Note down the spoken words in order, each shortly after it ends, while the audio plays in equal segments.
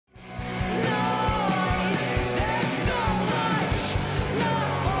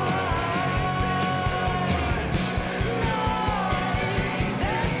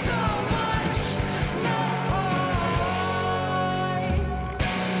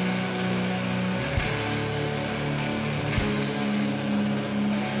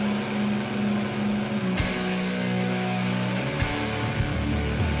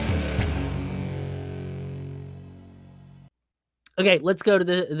Okay, let's go to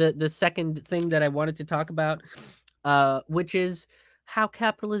the second thing that I wanted to talk about, which is how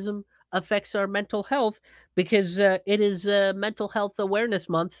capitalism affects our mental health, because it is Mental Health Awareness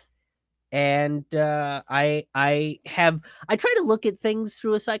Month, and I try to look at things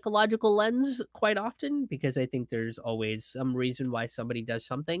through a psychological lens quite often, because I think there's always some reason why somebody does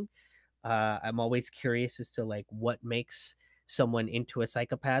something. I'm always curious as to like what makes someone into a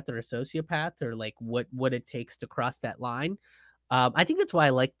psychopath or a sociopath, or like what it takes to cross that line. I think that's why I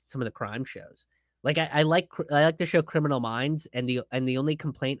like some of the crime shows. Like I like the show Criminal Minds, and the only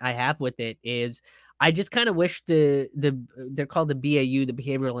complaint I have with it is I just kind of wish they're called the BAU, the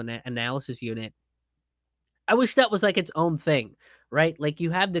Behavioral Analysis Unit. I wish that was like its own thing, right? Like you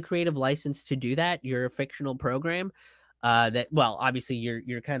have the creative license to do that. You're a fictional program. That, well, obviously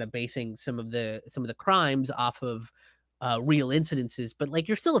you're kind of basing some of the crimes off of real incidences, but like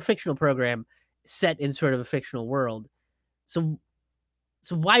you're still a fictional program set in sort of a fictional world. So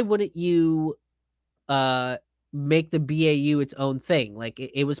why wouldn't you uh make the BAU its own thing? Like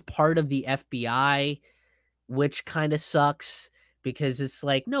it was part of the FBI, which kind of sucks, because it's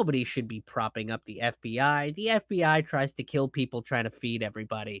like nobody should be propping up the FBI. The FBI tries to kill people trying to feed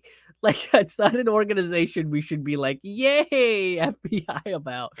everybody. Like that's not an organization we should be like, yay, FBI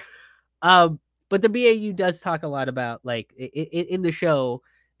about. But the BAU does talk a lot about like in the show.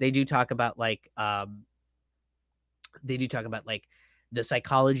 They do talk about like the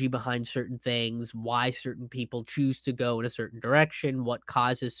psychology behind certain things, why certain people choose to go in a certain direction, what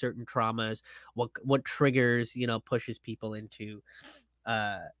causes certain traumas, what triggers, pushes people into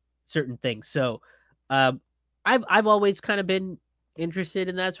uh certain things. So um I've always kind of been interested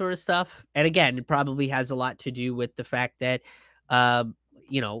in that sort of stuff. And again, it probably has a lot to do with the fact that um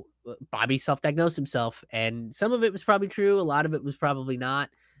you know Bobby self-diagnosed himself, and some of it was probably true, a lot of it was probably not.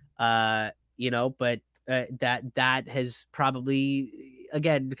 But that has probably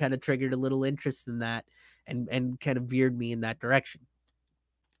again kind of triggered a little interest in that, and kind of veered me in that direction.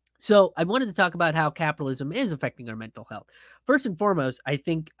 So I wanted to talk about how capitalism is affecting our mental health. First and foremost, I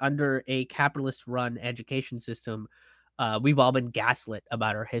think under a capitalist run education system, we've all been gaslit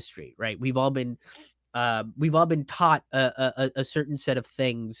about our history, right? We've all been taught a certain set of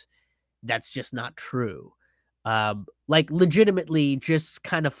things that's just not true. Like legitimately just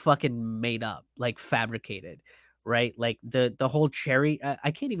kind of fucking made up, like fabricated, right? Like the whole cherry,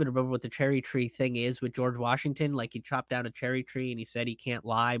 I can't even remember what the cherry tree thing is with George Washington. Like he chopped down a cherry tree and he said he can't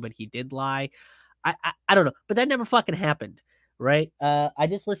lie, but he did lie. I don't know, but that never fucking happened. Right. I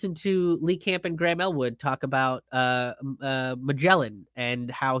just listened to Lee Camp and Graham Elwood talk about Magellan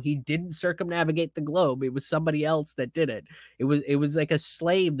and how he didn't circumnavigate the globe. It was somebody else that did it. It was like a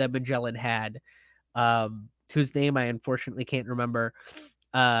slave that Magellan had, whose name I unfortunately can't remember.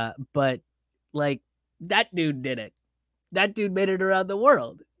 But like that dude did it. That dude made it around the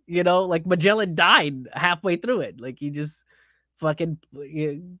world. Like Magellan died halfway through it. Like he just fucking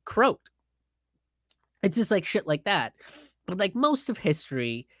croaked. It's just like shit like that. But like most of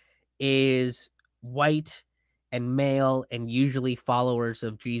history is white and male and usually followers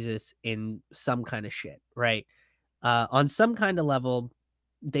of Jesus in some kind of shit, right? On some kind of level,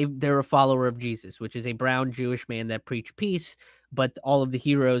 they're a follower of Jesus, which is a brown Jewish man that preached peace, but all of the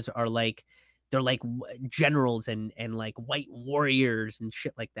heroes are like they're like generals and like white warriors and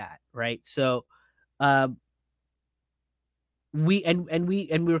shit like that, right? So um we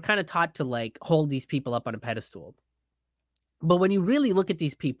were kind of taught to like hold these people up on a pedestal. But when you really look at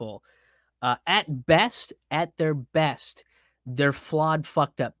these people, at their best, they're flawed,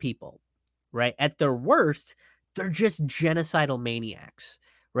 fucked up people, right? At their worst, they're just genocidal maniacs,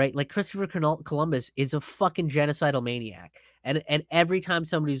 right? Like Christopher Columbus is a fucking genocidal maniac, and every time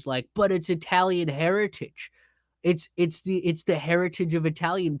somebody's like, "But it's Italian heritage," it's the heritage of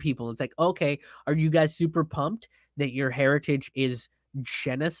Italian people. It's like, okay, are you guys super pumped that your heritage is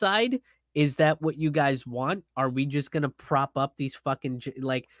genocide? Is that what you guys want? Are we just gonna prop up these fucking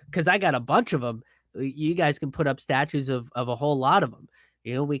like? Because I got a bunch of them. You guys can put up statues of a whole lot of them.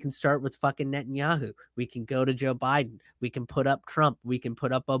 We can start with fucking Netanyahu. We can go to Joe Biden. We can put up Trump. We can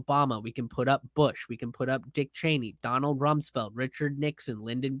put up Obama. We can put up Bush. We can put up Dick Cheney, Donald Rumsfeld, Richard Nixon,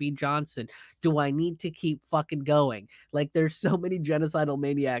 Lyndon B. Johnson. Do I need to keep fucking going? Like, there's so many genocidal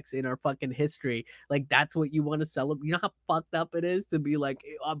maniacs in our fucking history. Like, that's what you want to celebrate. You know how fucked up it is to be like,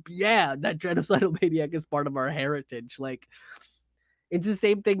 yeah, that genocidal maniac is part of our heritage. Like, it's the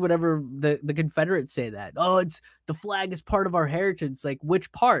same thing whenever the Confederates say that. Oh, it's the flag is part of our heritage. Like, which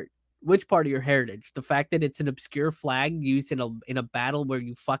part? Which part of your heritage? The fact that it's an obscure flag used in a battle where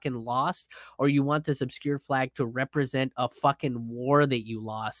you fucking lost, or you want this obscure flag to represent a fucking war that you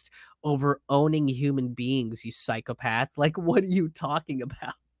lost over owning human beings, you psychopath? Like, what are you talking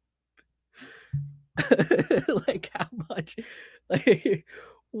about? Like, how much? Like,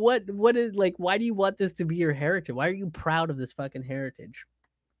 what is, like, why do you want this to be your heritage? Why are you proud of this fucking heritage?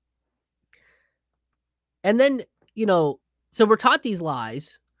 And then, you know, so we're taught these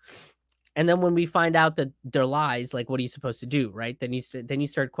lies. And then when we find out that they're lies, like, what are you supposed to do, right? Then you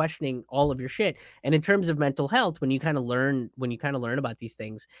start questioning all of your shit. And in terms of mental health, when you kind of learn about these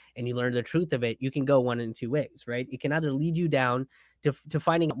things and you learn the truth of it, you can go one in two ways, right? It can either lead you down to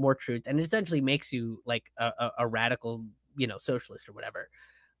finding out more truth, and it essentially makes you like a radical, you know, socialist or whatever.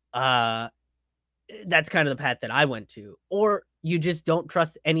 That's kind of the path that I went to. Or you just don't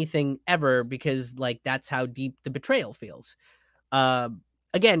trust anything ever because, like, that's how deep the betrayal feels.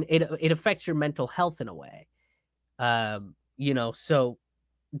 Again, it affects your mental health in a way. You know, so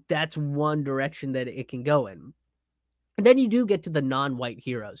that's one direction that it can go in. And then you do get to the non-white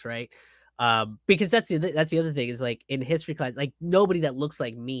heroes, right? Because that's the other thing is, like, in history class, like, nobody that looks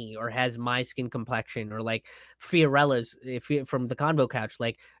like me or has my skin complexion, or like Fiorella's from the Convo Couch,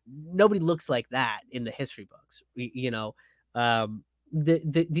 like, nobody looks like that in the history books. You know,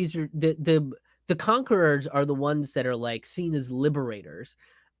 these are the conquerors are the ones that are like seen as liberators.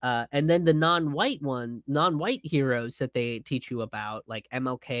 And then the non-white heroes that they teach you about, like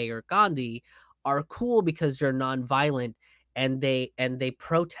MLK or Gandhi, are cool because they're non-violent, and they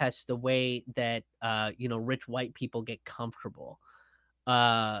protest the way that you know, rich white people get comfortable.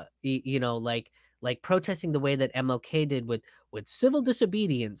 You know, like protesting the way that MLK did with civil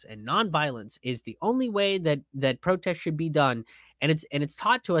disobedience and nonviolence is the only way that protest should be done. And it's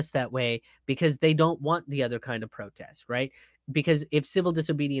taught to us that way because they don't want the other kind of protest, right? Because if civil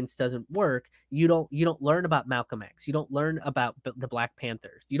disobedience doesn't work, you don't learn about Malcolm X, you don't learn about the Black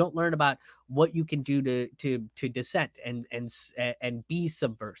Panthers, you don't learn about what you can do to dissent and be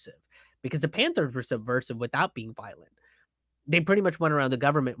subversive, because the Panthers were subversive without being violent. They pretty much went around the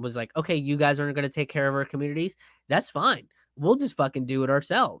government and was like, okay, you guys aren't going to take care of our communities. That's fine. We'll just fucking do it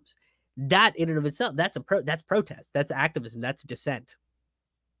ourselves. That in and of itself, that's protest. That's activism. That's dissent.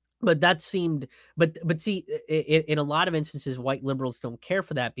 But that seemed, but see, in a lot of instances, white liberals don't care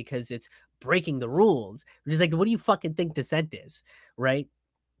for that because it's breaking the rules. Which is like, what do you fucking think dissent is, right?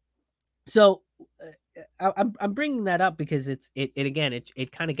 So I'm bringing that up because it again,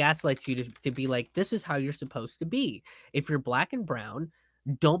 it kind of gaslights you to be like, this is how you're supposed to be. If you're Black and brown,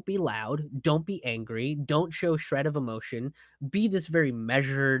 don't be loud, don't be angry, don't show shred of emotion, be this very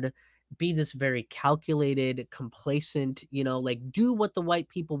measured, be this very calculated, complacent, you know, like, do what the white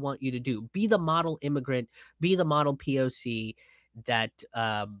people want you to do. Be the model immigrant, be the model POC that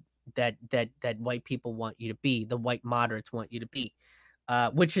that white people want you to be, the white moderates want you to be.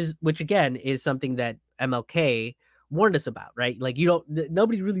 Which again is something that MLK warned us about, right? Like,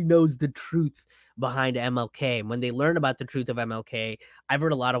 nobody really knows the truth behind MLK. And when they learn about the truth of MLK, I've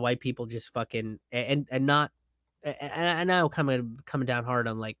heard a lot of white people just fucking and not, and I know coming down hard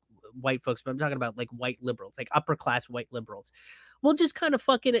on like white folks, but I'm talking about like white liberals, like upper class white liberals, will just kind of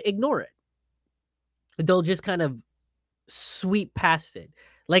fucking ignore it. They'll just kind of sweep past it.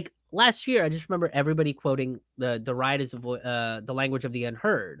 Like last year, I just remember everybody quoting the riot is the language of the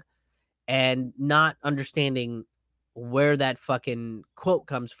unheard, and not understanding where that fucking quote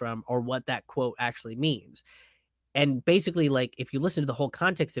comes from or what that quote actually means. And basically, like, if you listen to the whole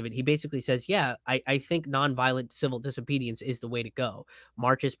context of it, he basically says, yeah, I think nonviolent civil disobedience is the way to go.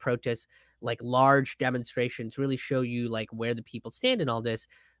 Marches, protests, like large demonstrations really show you like where the people stand in all this.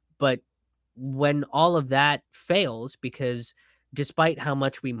 But when all of that fails, because despite how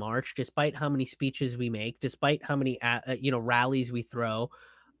much we march, despite how many speeches we make, despite how many you know, rallies we throw,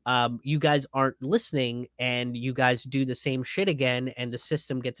 you guys aren't listening, and you guys do the same shit again, and the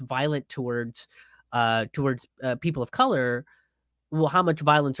system gets violent towards people of color. Well, how much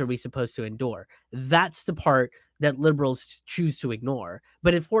violence are we supposed to endure? That's the part that liberals choose to ignore.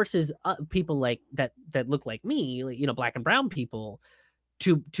 But it forces people like that look like me, like, you know, Black and brown people,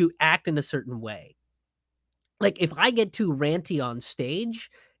 to act in a certain way. Like, if I get too ranty on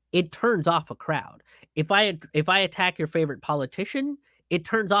stage, it turns off a crowd. If I attack your favorite politician, it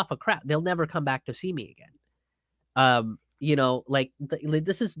turns off a crowd. They'll never come back to see me again. You know, like,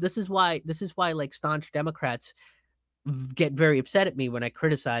 this is why like staunch Democrats get very upset at me when I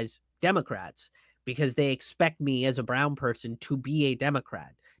criticize Democrats, because they expect me as a brown person to be a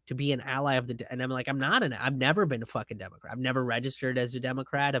Democrat, to be an ally of and I'm like, I've never been a fucking Democrat. I've never registered as a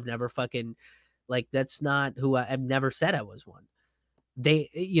Democrat. I've never fucking, like, that's not who I've never said I was one. they,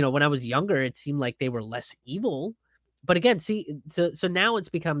 when I was younger, it seemed like they were less evil. But again, see, so now it's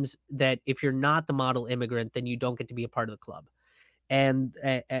becomes that if you're not the model immigrant, then you don't get to be a part of the club. And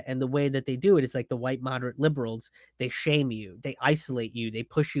the way that they do it is like the white moderate liberals. They shame you, they isolate you, they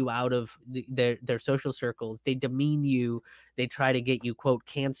push you out of their social circles, they demean you, they try to get you quote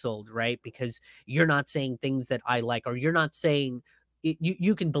canceled, right? Because you're not saying things that I like, or you're not saying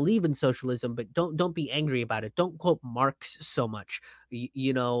you can believe in socialism, but don't be angry about it. Don't quote Marx so much. We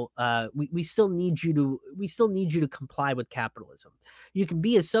still need you to comply with capitalism. You can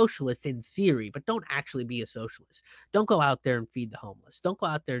be a socialist in theory, but don't actually be a socialist. Don't go out there and feed the homeless. Don't go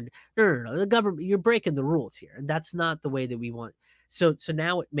out there and no. The government, you're breaking the rules here. And that's not the way that we want. So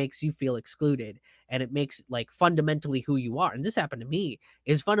now it makes you feel excluded, and it makes like fundamentally who you are. And this happened to me,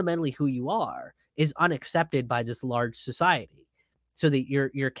 is fundamentally who you are is unaccepted by this large society. So that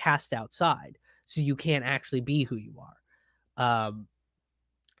you're cast outside. So you can't actually be who you are.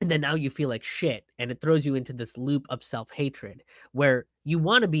 And then now you feel like shit, and it throws you into this loop of self-hatred where you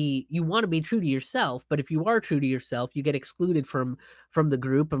want to be true to yourself, but if you are true to yourself, you get excluded from the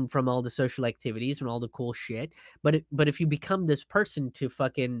group and from all the social activities and all the cool shit. But if you become this person to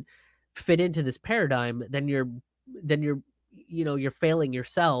fucking fit into this paradigm, then you're you're failing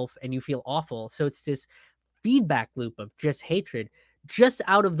yourself and you feel awful. So it's this feedback loop of just hatred. Just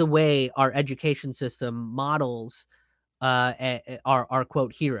out of the way, our education system models are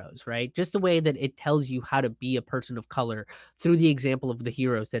quote heroes, right? Just the way that it tells you how to be a person of color through the example of the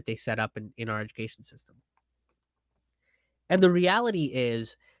heroes that they set up in our education system. And the reality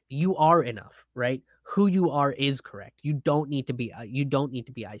is you are enough, right? Who you are is correct. You don't need to be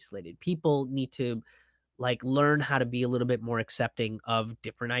isolated. People need to like learn how to be a little bit more accepting of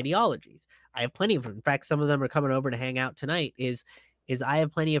different ideologies. I have plenty of them. In fact, some of them are coming over to hang out tonight. Is I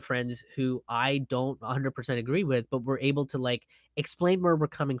have plenty of friends who I don't 100% agree with, but we're able to like explain where we're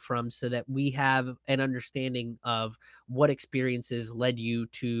coming from so that we have an understanding of what experiences led you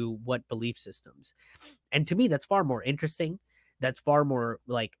to what belief systems. And to me, that's far more interesting. That's far more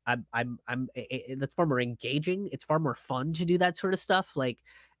like that's far more engaging. It's far more fun to do that sort of stuff. Like,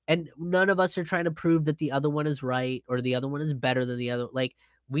 and none of us are trying to prove that the other one is right or the other one is better than the other. Like,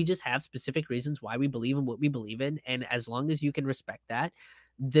 we just have specific reasons why we believe in what we believe in, and as long as you can respect that,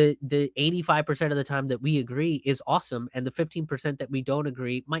 the 85% of the time that we agree is awesome, and the 15% that we don't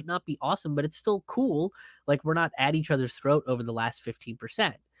agree might not be awesome, but it's still cool. Like, we're not at each other's throat over the last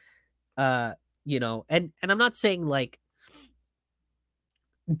 15%. uh and I'm not saying like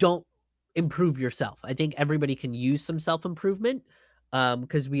don't improve yourself. I think everybody can use some self-improvement,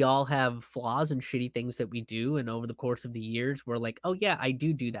 because we all have flaws and shitty things that we do, and over the course of the years we're like, oh yeah, I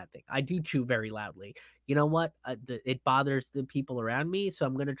do that thing. I do chew very loudly. You know what? It bothers the people around me, so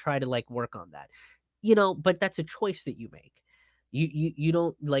I'm going to try to like work on that. But that's a choice that you make. You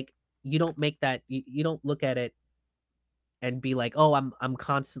don't like, you don't make that, you don't look at it and be like, "Oh, I'm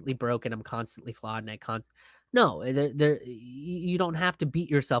constantly broken, I'm constantly flawed, and I can't." No, you don't have to beat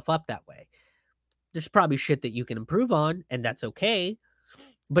yourself up that way. There's probably shit that you can improve on, and that's okay.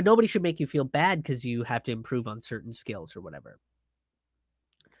 But nobody should make you feel bad because you have to improve on certain skills or whatever.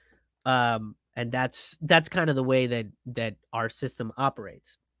 And that's kind of the way that our system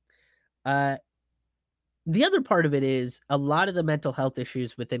operates. Uh, the other part of it is a lot of the mental health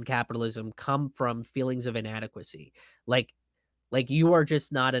issues within capitalism come from feelings of inadequacy. Like you are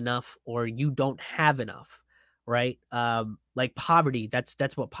just not enough, or you don't have enough, right? Like poverty,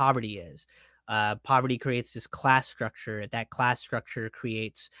 that's what poverty is. Poverty creates this class structure. That class structure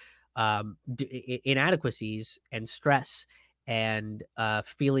creates inadequacies and stress and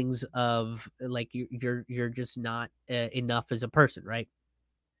feelings of like you're just not enough as a person, right?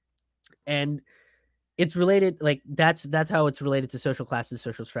 And it's related, like that's how it's related to social class and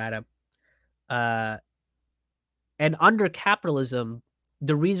social strata. uh And under capitalism,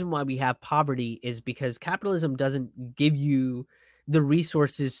 the reason why we have poverty is because capitalism doesn't give you the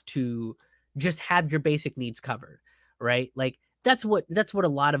resources to just have your basic needs covered, right? Like that's what a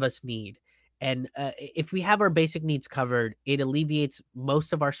lot of us need. And if we have our basic needs covered, it alleviates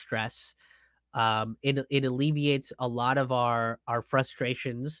most of our stress. It alleviates a lot of our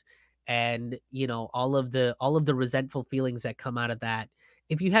frustrations, and all of the resentful feelings that come out of that.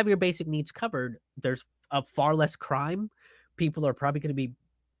 If you have your basic needs covered, there's far less crime. People are probably going to be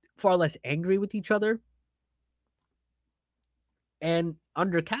far less angry with each other. And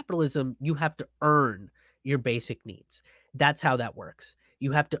under capitalism, you have to earn your basic needs. That's how that works.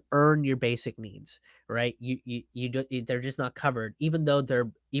 You have to earn your basic needs, right? They're just not covered, even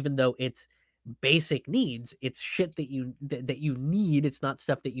though it's basic needs. It's shit that you need. It's not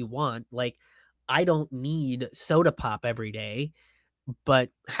stuff that you want. Like, I don't need soda pop every day. but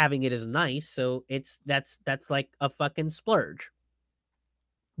having it is nice, so that's like a fucking splurge.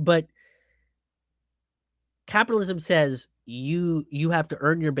 But capitalism says you have to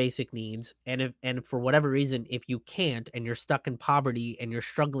earn your basic needs, and for whatever reason, if you can't and you're stuck in poverty and you're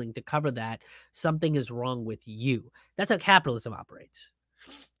struggling to cover that, something is wrong with you. That's how capitalism operates.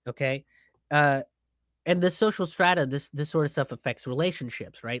 Okay? Uh and the social strata, this sort of stuff affects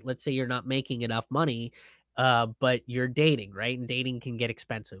relationships, right? Let's say you're not making enough money, but you're dating, right? And dating can get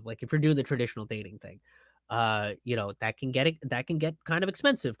expensive. Like if you're doing the traditional dating thing, that can get kind of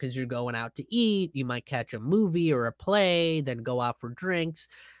expensive because you're going out to eat. You might catch a movie or a play, then go out for drinks.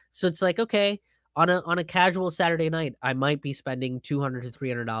 So it's like, okay, on a casual Saturday night, I might be spending $200 to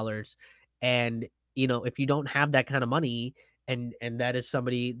 $300, and if you don't have that kind of money, and that is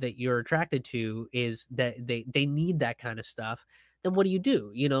somebody that you're attracted to, is that they need that kind of stuff, then what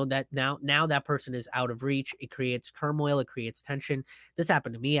do? That now that person is out of reach. It creates turmoil, it creates tension. This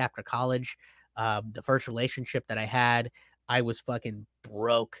happened to me after college. The first relationship that I had, I was fucking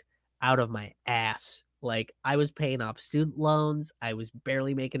broke out of my ass. Like I was paying off student loans, I was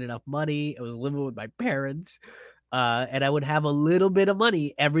barely making enough money, I was living with my parents, and I would have a little bit of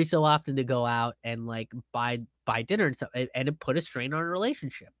money every so often to go out and like buy dinner and stuff, and it put a strain on a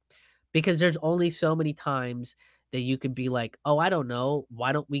relationship because there's only so many times that you could be like, oh, I don't know,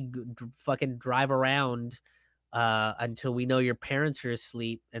 why don't we fucking drive around until we know your parents are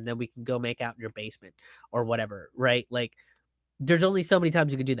asleep, and then we can go make out in your basement or whatever, right? Like, there's only so many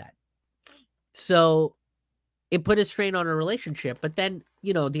times you can do that. So it put a strain on a relationship. But then,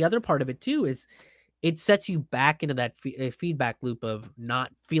 the other part of it too is it sets you back into that feedback loop of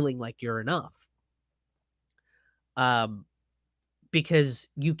not feeling like you're enough. Um, because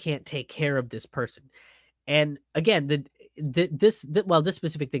you can't take care of this person. And again, this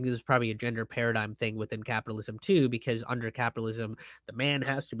specific thing is probably a gender paradigm thing within capitalism too, because under capitalism, the man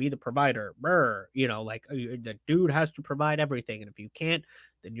has to be the provider. Brr, like the dude has to provide everything, and if you can't,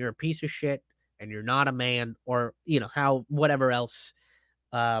 then you're a piece of shit and you're not a man, or how whatever else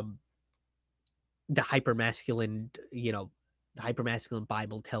um the hyper masculine, the hyper masculine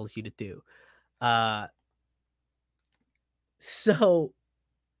Bible tells you to do. Uh so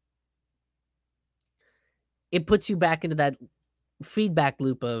it puts you back into that feedback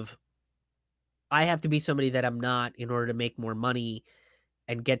loop of I have to be somebody that I'm not in order to make more money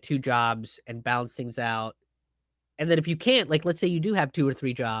and get 2 jobs and balance things out. And then if you can't, like, let's say you do have 2 or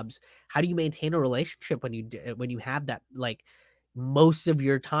 3 jobs, how do you maintain a relationship when you have that, like, most of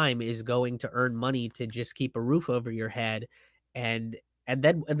your time is going to earn money to just keep a roof over your head, and and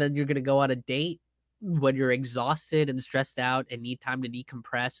then you're gonna go on a date when you're exhausted and stressed out and need time to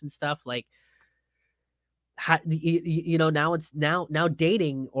decompress and stuff, like, now it's now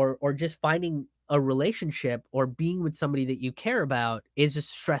dating or just finding a relationship or being with somebody that you care about is a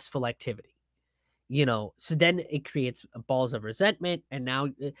stressful activity. So then it creates balls of resentment, and now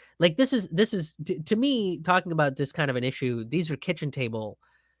like this is to me, talking about this kind of an issue, these are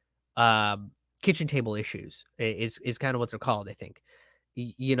um kitchen table issues, is kind of what they're called, I think.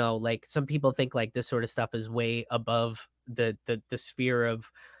 Like some people think like this sort of stuff is way above the sphere of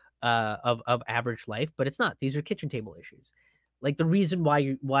average life, but it's not. These are kitchen table issues. Like the reason why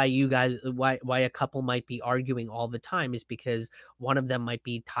you guys why a couple might be arguing all the time is because one of them might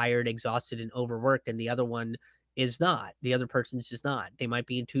be tired, exhausted, and overworked, and the other one is not. The other person's just not. They might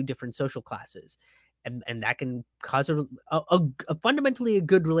be in two different social classes, and that can cause a fundamentally a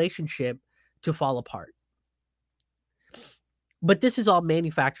good relationship to fall apart. But this is all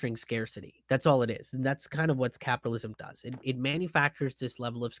manufacturing scarcity. That's all it is. And that's kind of what capitalism does. It manufactures this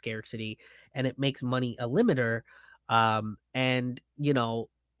level of scarcity, and it makes money a limiter. And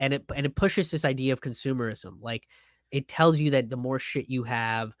it pushes this idea of consumerism. Like it tells you that the more shit you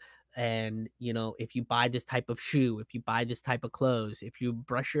have, and if you buy this type of shoe, if you buy this type of clothes, if you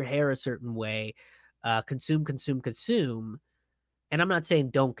brush your hair a certain way, consume, consume, consume. And I'm not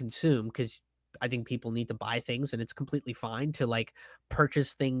saying don't consume, because I think people need to buy things, and it's completely fine to like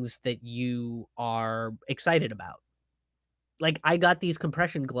purchase things that you are excited about. Like I got these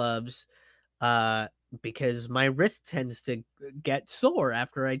compression gloves uh because my wrist tends to get sore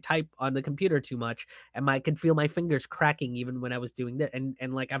after I type on the computer too much, and I could feel my fingers cracking even when I was doing that. And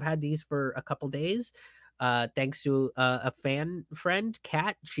like I've had these for a couple days, thanks to a fan friend,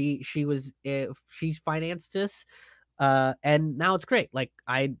 Kat. She financed this, and now it's great. Like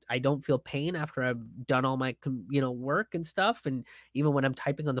I don't feel pain after I've done all my work and stuff, and even when I'm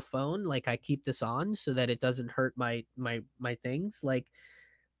typing on the phone, like I keep this on so that it doesn't hurt my things. Like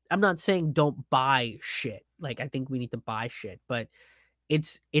I'm not saying don't buy shit. Like I think we need to buy shit, but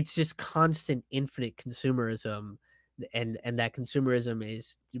it's just constant infinite consumerism and that consumerism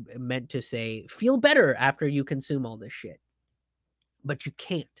is meant to say feel better after you consume all this shit, but you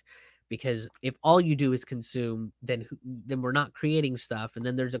can't, because if all you do is consume, then we're not creating stuff, and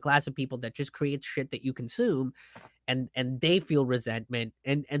then there's a class of people that just creates shit that you consume, and they feel resentment,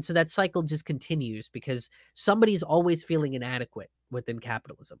 and so that cycle just continues because somebody's always feeling inadequate within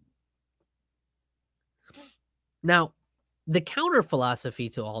capitalism. Now, the counter philosophy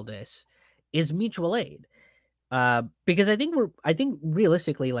to all this is mutual aid. Because I think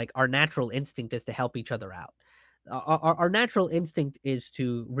realistically, like, our natural instinct is to help each other out. Our natural instinct is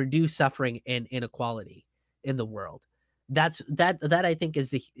to reduce suffering and inequality in the world. That I think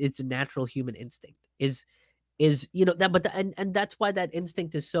is the natural human instinct. Is that, but and that's why that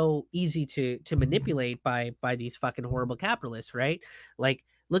instinct is so easy to manipulate by these fucking horrible capitalists, right? Like,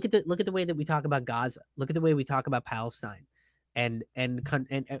 look at the way that we talk about Gaza. Look at the way we talk about Palestine, and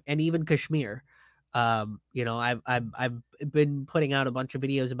even Kashmir. I've been putting out a bunch of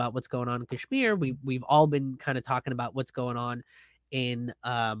videos about what's going on in Kashmir. We've all been kind of talking about what's going on in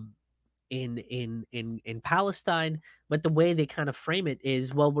in Palestine, but the way they kind of frame it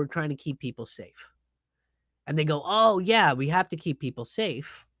is, well, we're trying to keep people safe. And they go, "Oh yeah, we have to keep people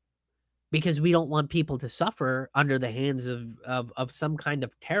safe because we don't want people to suffer under the hands of some kind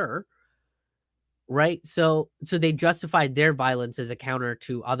of terror." Right? So they justify their violence as a counter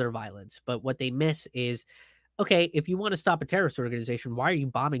to other violence. But what they miss is, okay, if you want to stop a terrorist organization, why are you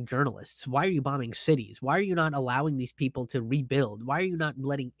bombing journalists? Why are you bombing cities? Why are you not allowing these people to rebuild? Why are you not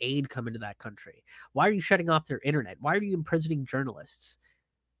letting aid come into that country? Why are you shutting off their internet? Why are you imprisoning journalists?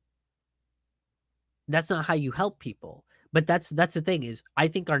 That's not how you help people. But that's the thing, is I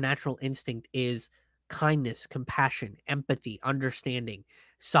think our natural instinct is kindness, compassion, empathy, understanding,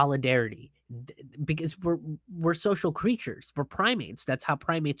 solidarity, because we're social creatures. We're primates. That's how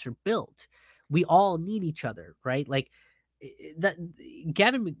primates are built. We all need each other, right? Like, that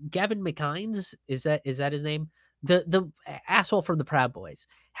Gavin McInnes, is that his name? The asshole from the Proud Boys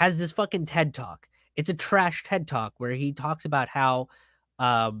has this fucking TED talk. It's a trash TED talk where he talks about how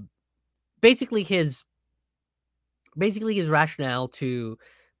um basically his rationale to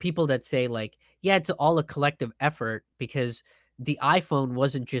people that say, like, yeah, it's all a collective effort because the iPhone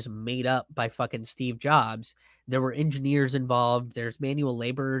wasn't just made up by fucking Steve Jobs. There were engineers involved, there's manual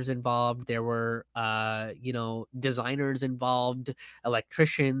laborers involved, there were designers involved,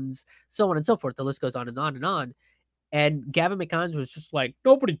 electricians, so on and so forth. The list goes on and on and on. And Gavin McInnes was just like,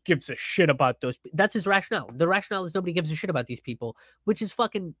 nobody gives a shit about those. That's his rationale. The rationale is nobody gives a shit about these people, which is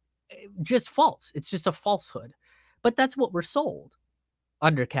fucking just false. It's just a falsehood. But that's what we're sold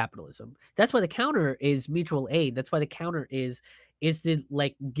under capitalism. That's why the counter is mutual aid. That's why the counter is to,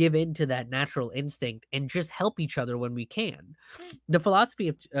 like, give in to that natural instinct and just help each other when we can. The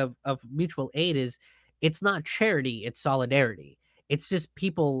philosophy of mutual aid is, it's not charity, it's solidarity. It's just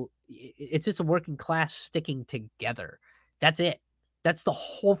people, it's just a working class sticking together. That's it. That's the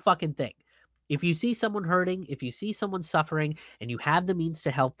whole fucking thing. If you see someone hurting, if you see someone suffering and you have the means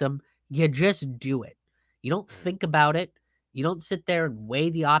to help them, you just do it. You don't think about it. You don't sit there and weigh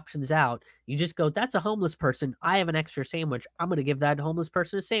the options out. You just go, that's a homeless person. I have an extra sandwich. I'm going to give that homeless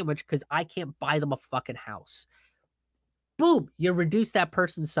person a sandwich because I can't buy them a fucking house. Boom, you reduce that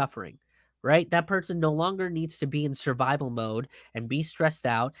person's suffering, right? That person no longer needs to be in survival mode and be stressed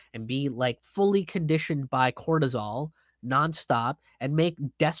out and be, like, fully conditioned by cortisol nonstop and make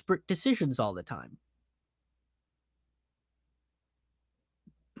desperate decisions all the time.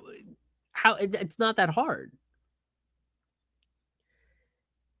 How it's not that hard.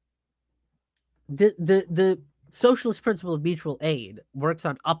 The socialist principle of mutual aid works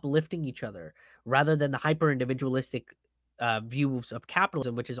on uplifting each other rather than the hyper individualistic views of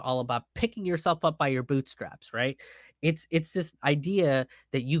capitalism, which is all about picking yourself up by your bootstraps, right? It's this idea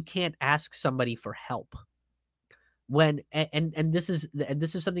that you can't ask somebody for help when and this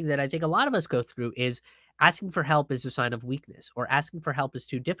is something that I think a lot of us go through, is asking for help is a sign of weakness, or asking for help is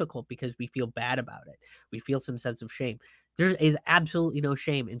too difficult because we feel bad about it. We feel some sense of shame. There is absolutely no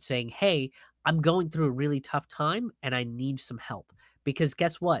shame in saying, "Hey, I'm going through a really tough time and I need some help." Because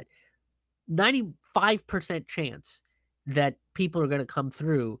guess what? 95% chance that people are going to come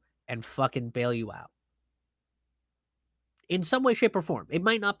through and fucking bail you out in some way, shape, or form. It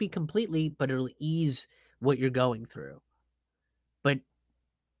might not be completely, but it'll ease what you're going through. But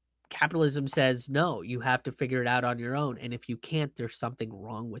capitalism says, no, you have to figure it out on your own. And if you can't, there's something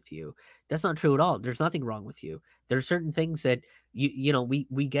wrong with you. That's not true at all. There's nothing wrong with you. There's certain things that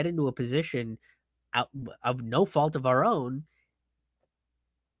we get into a position out of no fault of our own,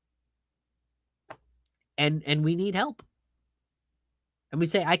 and we need help. And we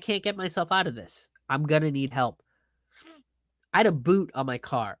say, I can't get myself out of this. I'm gonna need help. I had a boot on my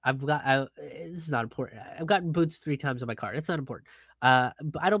car. This is not important. I've gotten boots 3 times on my car. That's not important. But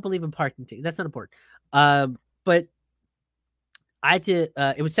I don't believe in parking tickets. That's not important. But I had to.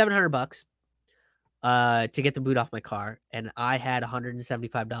 It was $700 to get the boot off my car, and I had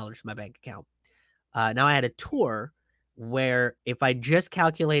 $175 in my bank account. Now I had a tour where if I just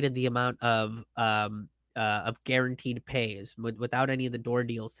calculated the amount of guaranteed pays without any of the door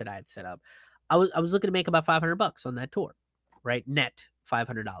deals that I had set up, I was looking to make about $500 on that tour, right? Net $500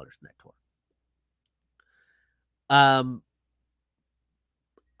 in that tour.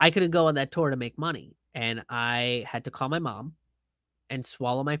 I couldn't go on that tour to make money, and I had to call my mom and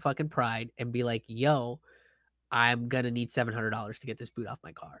swallow my fucking pride and be like, "Yo, I'm gonna need $700 to get this boot off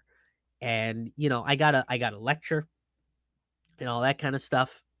my car." And I got a lecture and all that kind of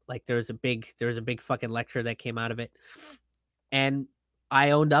stuff. Like there was a big fucking lecture that came out of it. And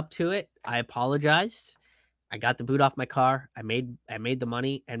I owned up to it. I apologized. I got the boot off my car. I made the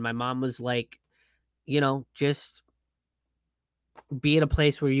money, and my mom was like, just be in a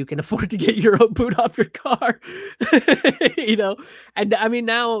place where you can afford to get your own boot off your car. And I mean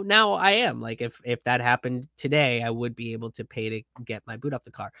now I am like, if that happened today, I would be able to pay to get my boot off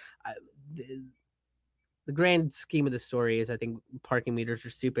the car. The grand scheme of the story is I think parking meters are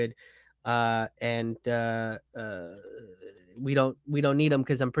stupid, and we don't need them,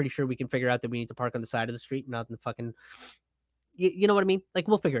 because I'm pretty sure we can figure out that we need to park on the side of the street, not in the fucking. You know what I mean? Like,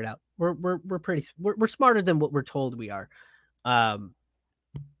 we'll figure it out. We're smarter than what we're told we are.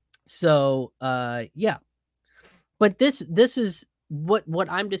 So yeah. But this is what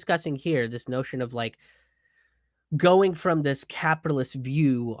I'm discussing here. This notion of like going from this capitalist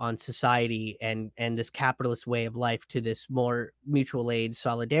view on society and this capitalist way of life to this more mutual aid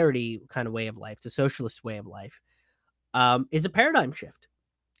solidarity kind of way of life, the socialist way of life, is a paradigm shift,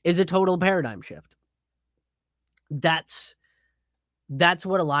 is a total paradigm shift. That's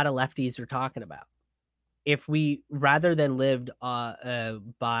what a lot of lefties are talking about. If we, rather than lived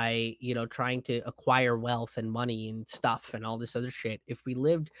by trying to acquire wealth and money and stuff and all this other shit, if we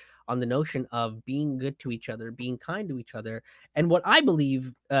lived on the notion of being good to each other, being kind to each other, and what I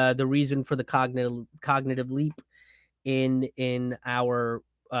believe the reason for the cognitive leap in our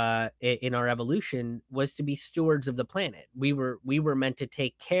evolution was to be stewards of the planet. We were meant to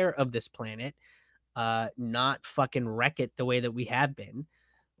take care of this planet, not fucking wreck it the way that we have been,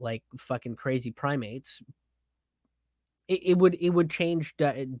 like fucking crazy primates. It would change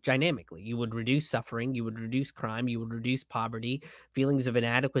dynamically. You would reduce suffering, you would reduce crime, you would reduce poverty, feelings of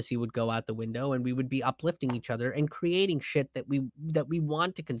inadequacy would go out the window, and we would be uplifting each other and creating shit that we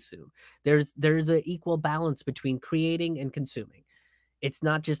want to consume. There's a equal balance between creating and consuming. It's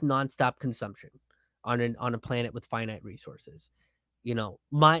not just nonstop consumption on a planet with finite resources.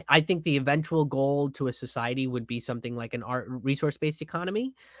 I think the eventual goal to a society would be something like an resource-based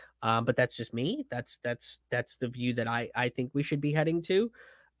economy, but that's just me. That's the view that I think we should be heading to.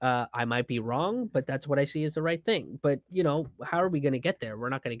 I might be wrong, but that's what I see as the right thing. But how are we going to get there? We're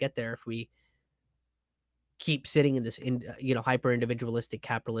not going to get there if we keep sitting in this hyper individualistic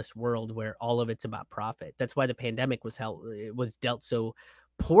capitalist world where all of it's about profit. That's why the pandemic was dealt so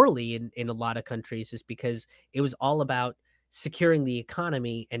poorly in a lot of countries, is because it was all about securing the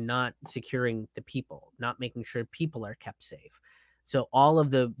economy and not securing the people, not making sure people are kept safe. So all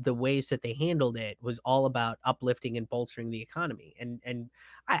of the ways that they handled it was all about uplifting and bolstering the economy. And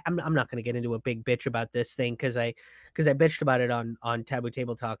I'm not going to get into a big bitch about this thing because I bitched about it on Taboo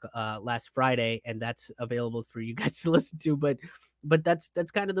Table Talk last Friday, and that's available for you guys to listen to. But that's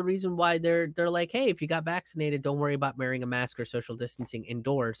kind of the reason why they're like, hey, if you got vaccinated, don't worry about wearing a mask or social distancing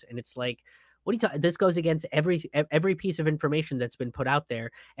indoors. And it's like, what are you talking? This goes against every piece of information that's been put out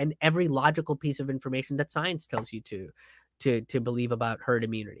there, and every logical piece of information that science tells you to believe about herd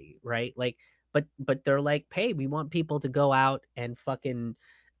immunity, right? Like, but they're like, hey, we want people to go out and fucking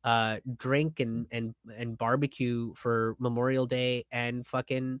drink and barbecue for Memorial Day and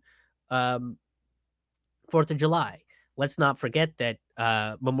fucking 4th of July. Let's not forget that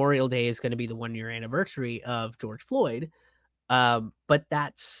Memorial Day is going to be the 1-year anniversary of George Floyd. But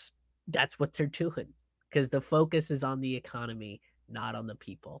that's what they're doing, because the focus is on the economy, not on the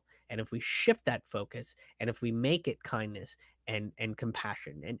people. And if we shift that focus, and if we make it kindness and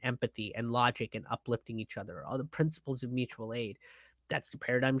compassion and empathy and logic and uplifting each other, all the principles of mutual aid, that's the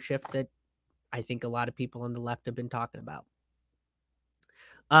paradigm shift that I think a lot of people on the left have been talking about.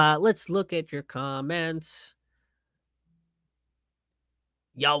 Let's look at your comments.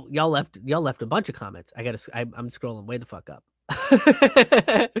 Y'all left a bunch of comments. I'm scrolling way the fuck up.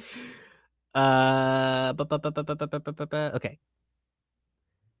 Okay.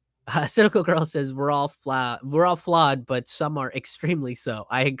 Cynical Girl says we're all flawed, but some are extremely so.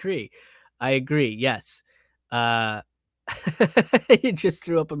 I agree. I agree. Yes. Uh, it just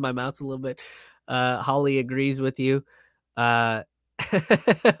threw up in my mouth a little bit. Holly agrees with you. Uh,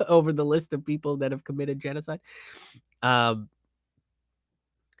 over the list of people that have committed genocide. Um,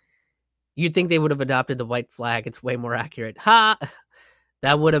 you'd think they would have adopted the white flag. It's way more accurate. Ha!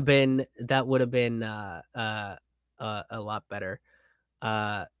 That would have been a lot better.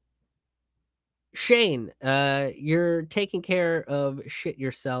 Uh, Shane, you're taking care of shit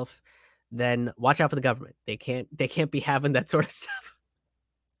yourself. Then watch out for the government. They can't be having that sort of stuff.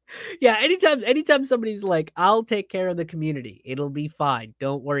 Yeah, anytime somebody's like, I'll take care of the community, it'll be fine.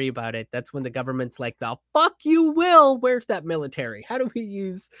 Don't worry about it. That's when the government's like, the fuck you will. Where's that military? How do we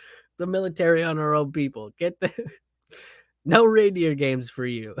use the military on our own people? Get the no reindeer games for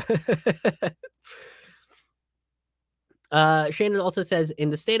you. Shannon also says in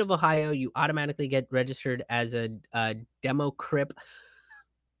the state of Ohio, you automatically get registered as a demo crip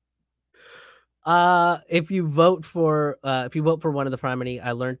if you vote for one of the primary,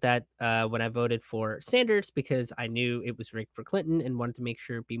 I learned that when I voted for Sanders because I knew it was rigged for Clinton and wanted to make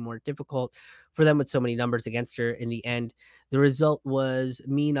sure it'd be more difficult for them with so many numbers against her. In the end, the result was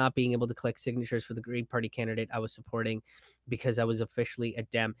me not being able to collect signatures for the Green Party candidate I was supporting because I was officially a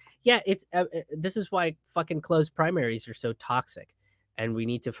Dem. Yeah, it's this is why fucking closed primaries are so toxic, and we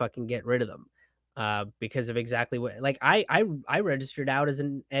need to fucking get rid of them because of exactly what like I registered out as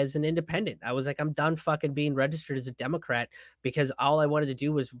an independent. I was like, I'm done fucking being registered as a Democrat because all I wanted to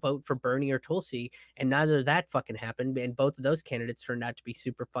do was vote for Bernie or Tulsi, and neither of that fucking happened, and both of those candidates turned out to be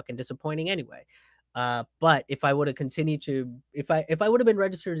super fucking disappointing anyway. But if I would have continued to if I would have been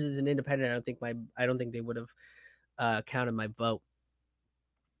registered as an independent, I don't think they would have counted my vote.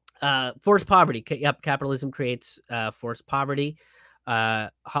 Forced poverty. Yep, capitalism creates forced poverty.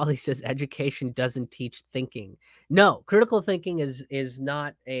 Holly says education doesn't teach thinking. No, critical thinking is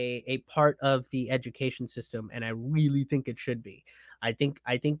not a part of the education system, and I really think it should be. I think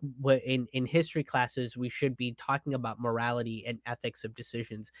what in history classes we should be talking about morality and ethics of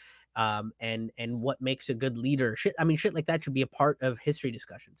decisions, and what makes a good leader. Shit like that should be a part of history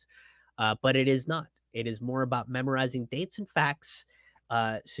discussions, but it is not. It is more about memorizing dates and facts,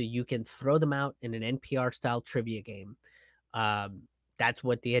 so you can throw them out in an NPR style trivia game. Um, that's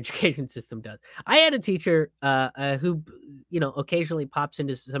what the education system does. I had a teacher who, occasionally pops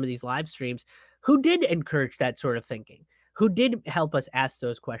into some of these live streams who did encourage that sort of thinking, who did help us ask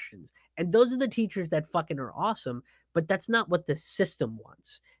those questions. And those are the teachers that fucking are awesome, but that's not what the system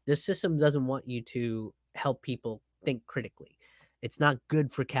wants. The system doesn't want you to help people think critically. It's not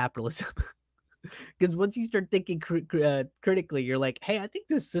good for capitalism. Because once you start thinking critically, you're like, hey, I think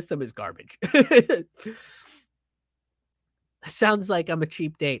this system is garbage. Sounds like I'm a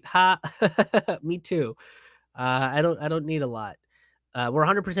cheap date. Ha. Me too. I don't need a lot. We're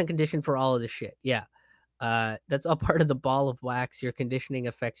 100% conditioned for all of this shit. Yeah. That's all part of the ball of wax. Your conditioning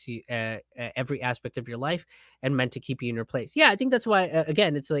affects you every aspect of your life and meant to keep you in your place. Yeah, I think that's why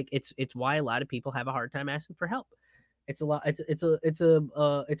again, it's like it's why a lot of people have a hard time asking for help. It's why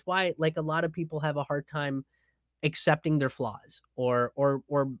like a lot of people have a hard time accepting their flaws or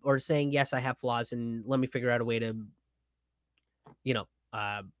saying yes, I have flaws and let me figure out a way to you know,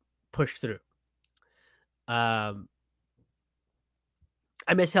 uh, push through. Um,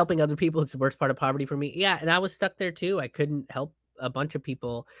 I miss helping other people. It's the worst part of poverty for me. Yeah, and I was stuck there too. I couldn't help a bunch of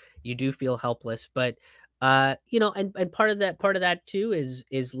people. You do feel helpless, but and part of that too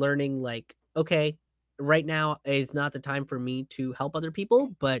is learning like, okay, right now is not the time for me to help other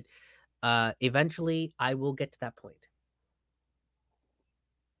people, but eventually I will get to that point.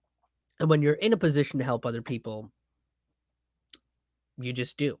 And when you're in a position to help other people, you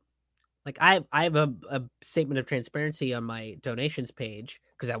just do. Like I have a statement of transparency on my donations page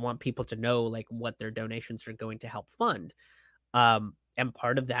because I want people to know like what their donations are going to help fund. And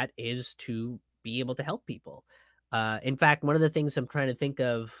part of that is to be able to help people. In fact, one of the things I'm trying to think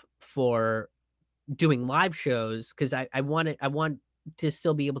of for doing live shows because I want to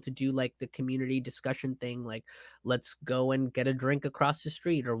still be able to do like the community discussion thing, like let's go and get a drink across the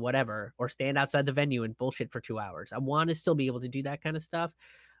street or whatever, or stand outside the venue and bullshit for 2 hours. I want to still be able to do that kind of stuff,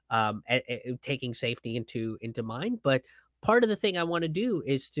 taking safety into mind. But part of the thing I want to do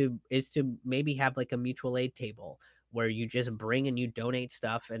is to maybe have like a mutual aid table where you just bring and you donate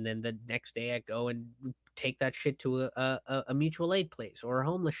stuff, and then the next day I go and take that shit to a mutual aid place or a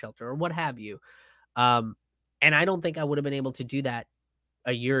homeless shelter or what have you. Um, and I don't think I would have been able to do that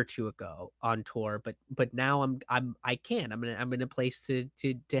a year or two ago on tour, but now I can. I'm in a place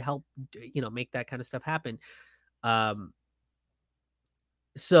to help make that kind of stuff happen. Um,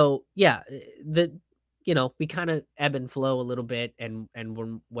 So yeah, the we kind of ebb and flow a little bit, and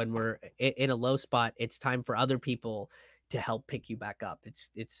when we're in a low spot, it's time for other people to help pick you back up.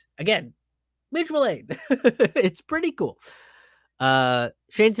 It's again mutual aid. It's pretty cool.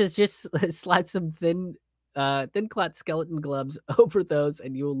 Shane says just slide some thin cloth skeleton gloves over those,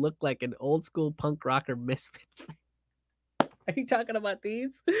 and you'll look like an old school punk rocker misfits. Are you talking about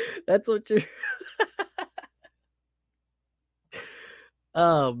these? That's what you're.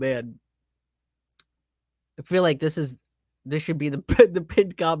 Oh man, I feel like this should be the the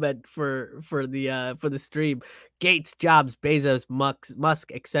pinned comment for the stream. Gates, Jobs, Bezos,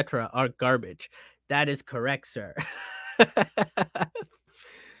 Musk, etc. are garbage. That is correct, sir.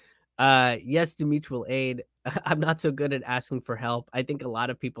 Yes, to mutual aid. I'm not so good at asking for help. I think a lot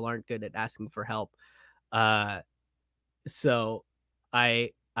of people aren't good at asking for help. Uh, so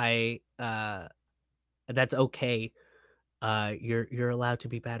I that's okay. You're allowed to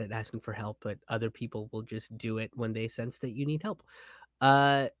be bad at asking for help, but other people will just do it when they sense that you need help.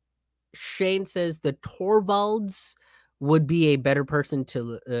 Uh, Shane says the Torvalds would be a better person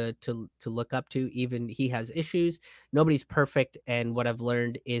to look up to. Even he has issues. Nobody's perfect, and what I've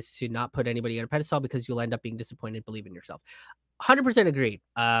learned is to not put anybody on a pedestal because you'll end up being disappointed. Believe in yourself. 100% agreed.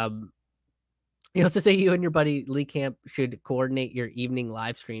 He also say you and your buddy Lee Camp should coordinate your evening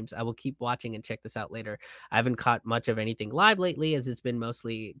live streams. I will keep watching and check this out later. I haven't caught much of anything live lately, as it's been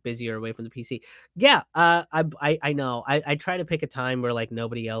mostly busier away from the PC. Yeah, I know. I try to pick a time where like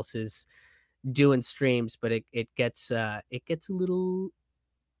nobody else is doing streams, but it gets a little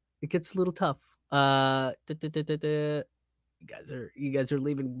tough. You guys are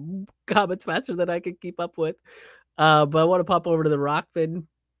leaving comments faster than I can keep up with. But I want to pop over to the Rockfin.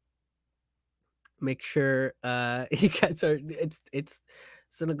 Make sure you guys are it's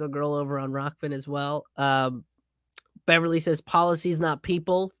cynical girl over on Rockfin as well. Beverly says policies, not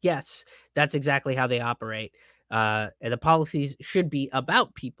people. Yes, that's exactly how they operate. And the policies should be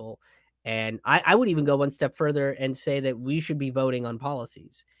about people. And I would even go one step further and say that we should be voting on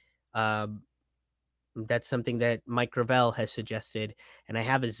policies. That's something that Mike Gravel has suggested, and I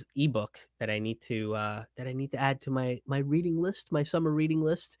have his ebook that I need to add to my reading list, my summer reading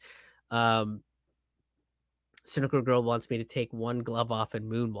list. Cynical girl wants me to take one glove off and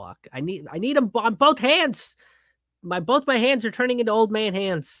moonwalk. I need them on both hands. Both my hands are turning into old man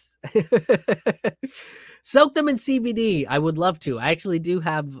hands. Soak them in CBD. I would love to. I actually do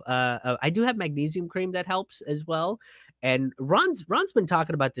have I do have magnesium cream that helps as well. And Ron's been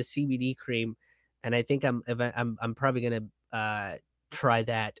talking about the CBD cream, and I think I'm probably gonna try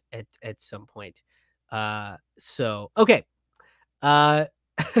that at some point. So okay.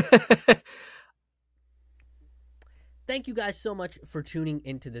 Thank you guys so much for tuning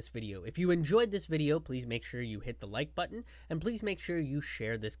into this video. If you enjoyed this video, please make sure you hit the like button, and please make sure you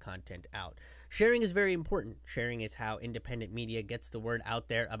share this content out. Sharing is very important. Sharing is how independent media gets the word out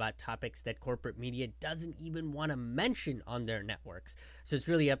there about topics that corporate media doesn't even want to mention on their networks. So it's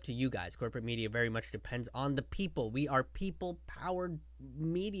really up to you guys. Corporate media very much depends on the people. We are people-powered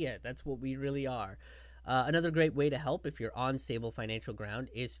media. That's what we really are. Another great way to help if you're on stable financial ground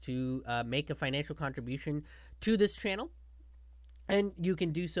is to make a financial contribution to this channel. And you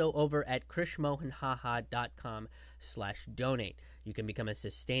can do so over at krishmohanhaha.com/donate. You can become a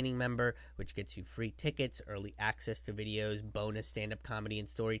sustaining member, which gets you free tickets, early access to videos, bonus stand-up comedy and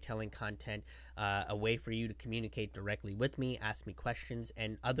storytelling content, a way for you to communicate directly with me, ask me questions,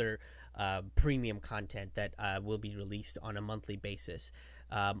 and other premium content that will be released on a monthly basis.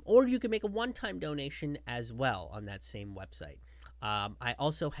 Or you can make a one-time donation as well on that same website. I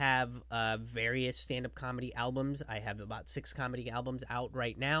also have various stand-up comedy albums. I have about 6 comedy albums out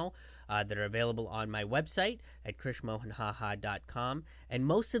right now that are available on my website at krishmohanhaha.com. And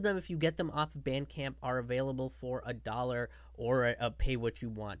most of them, if you get them off of Bandcamp, are available for $1 or a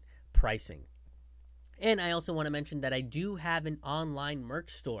pay-what-you-want pricing. And I also want to mention that I do have an online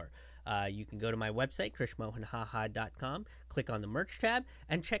merch store. You can go to my website, krishmohanhaha.com, click on the merch tab,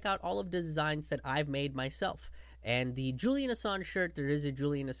 and check out all of the designs that I've made myself. And the Julian Assange shirt, there is a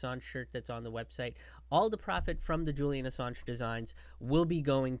Julian Assange shirt that's on the website. All the profit from the Julian Assange designs will be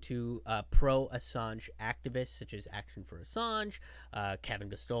going to pro-Assange activists such as Action for Assange, Kevin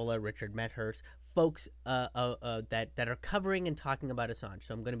Gostola, Richard Medhurst, folks that are covering and talking about Assange.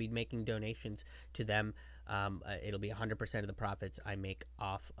 So I'm going to be making donations to them. It'll be 100% of the profits I make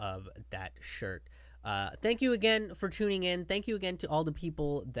off of that shirt. Thank you again for tuning in. Thank you again to all the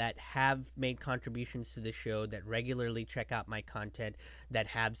people that have made contributions to the show, that regularly check out my content, that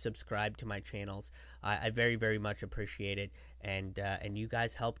have subscribed to my channels. I very, very much appreciate it, and you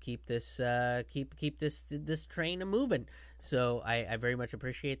guys help keep this keep this train a moving. So I very much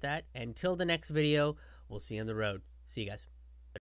appreciate that. Until the next video, we'll see you on the road. See you guys.